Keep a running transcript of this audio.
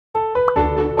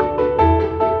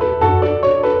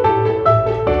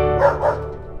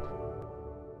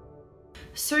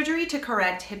surgery to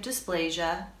correct hip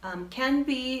dysplasia can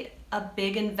be a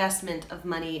big investment of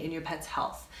money in your pet's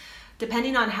health.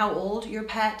 Depending on how old your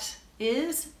pet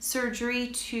is, surgery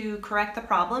to correct the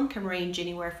problem can range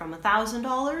anywhere from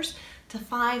 $1,000 to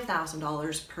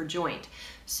 $5,000 per joint.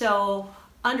 So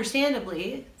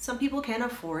understandably, some people can't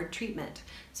afford treatment.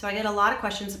 So I get a lot of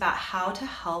questions about how to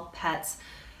help pets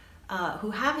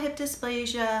who have hip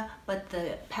dysplasia, but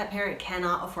the pet parent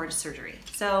cannot afford a surgery.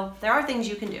 So there are things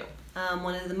you can do.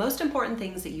 One of the most important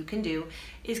things that you can do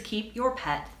is keep your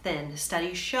pet thin.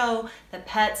 Studies show that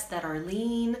pets that are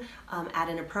lean at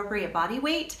an appropriate body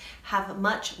weight have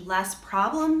much less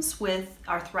problems with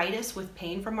arthritis, with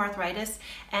pain from arthritis,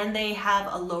 and they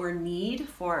have a lower need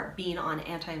for being on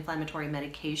anti-inflammatory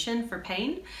medication for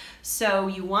pain. So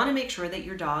you want to make sure that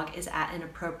your dog is at an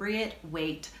appropriate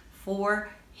weight for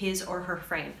his or her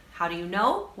frame. How do you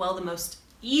know? Well, the most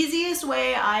easiest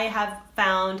way I have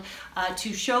found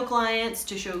to show clients,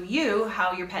 to show you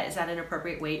how your pet is at an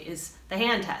appropriate weight is the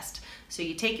hand test. So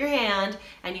you take your hand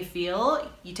and you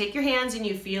take your hands and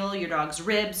you feel your dog's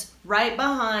ribs right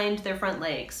behind their front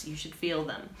legs. You should feel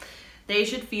them. They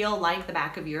should feel like the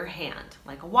back of your hand,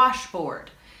 like a washboard.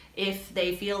 If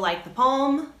they feel like the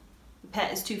palm, the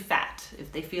pet is too fat.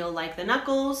 If they feel like the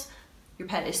knuckles, your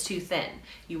pet is too thin.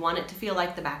 You want it to feel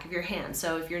like the back of your hand.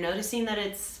 So if you're noticing that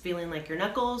it's feeling like your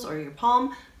knuckles or your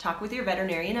palm, talk with your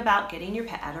veterinarian about getting your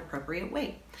pet at appropriate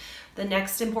weight. The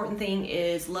next important thing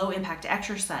is low impact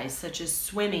exercise, such as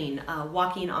swimming,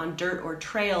 walking on dirt or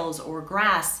trails or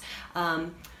grass,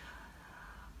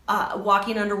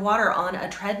 walking underwater on a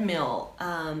treadmill.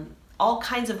 All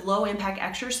kinds of low impact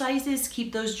exercises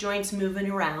keep those joints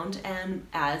moving around, and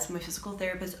as my physical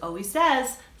therapist always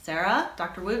says, Sarah,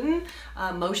 Dr. Wooten,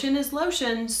 motion is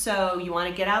lotion, so you want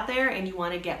to get out there and you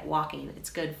want to get walking. It's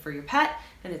good for your pet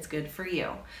and it's good for you.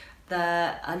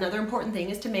 Another important thing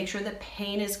is to make sure that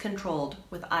pain is controlled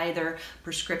with either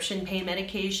prescription pain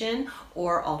medication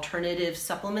or alternative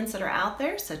supplements that are out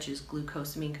there, such as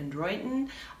glucosamine chondroitin,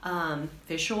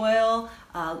 fish oil.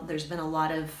 There's been a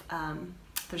lot of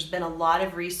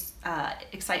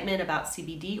excitement about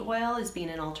CBD oil as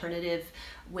being an alternative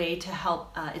way to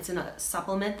help. It's a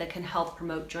supplement that can help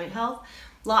promote joint health.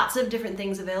 Lots of different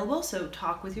things available, so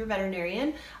talk with your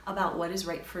veterinarian about what is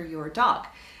right for your dog.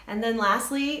 And then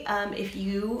lastly, if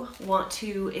you want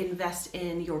to invest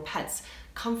in your pet's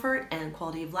comfort and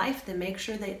quality of life, then make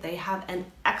sure that they have an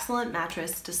excellent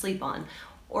mattress to sleep on.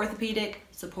 Orthopedic,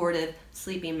 supportive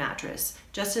sleeping mattress.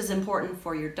 Just as important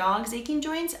for your dog's aching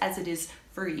joints as it is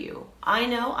for you. I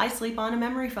know I sleep on a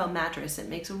memory foam mattress. It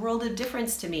makes a world of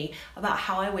difference to me about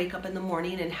how I wake up in the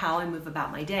morning and how I move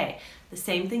about my day. The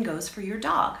same thing goes for your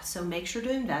dog. So make sure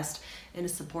to invest in a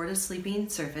supportive sleeping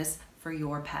surface for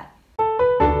your pet.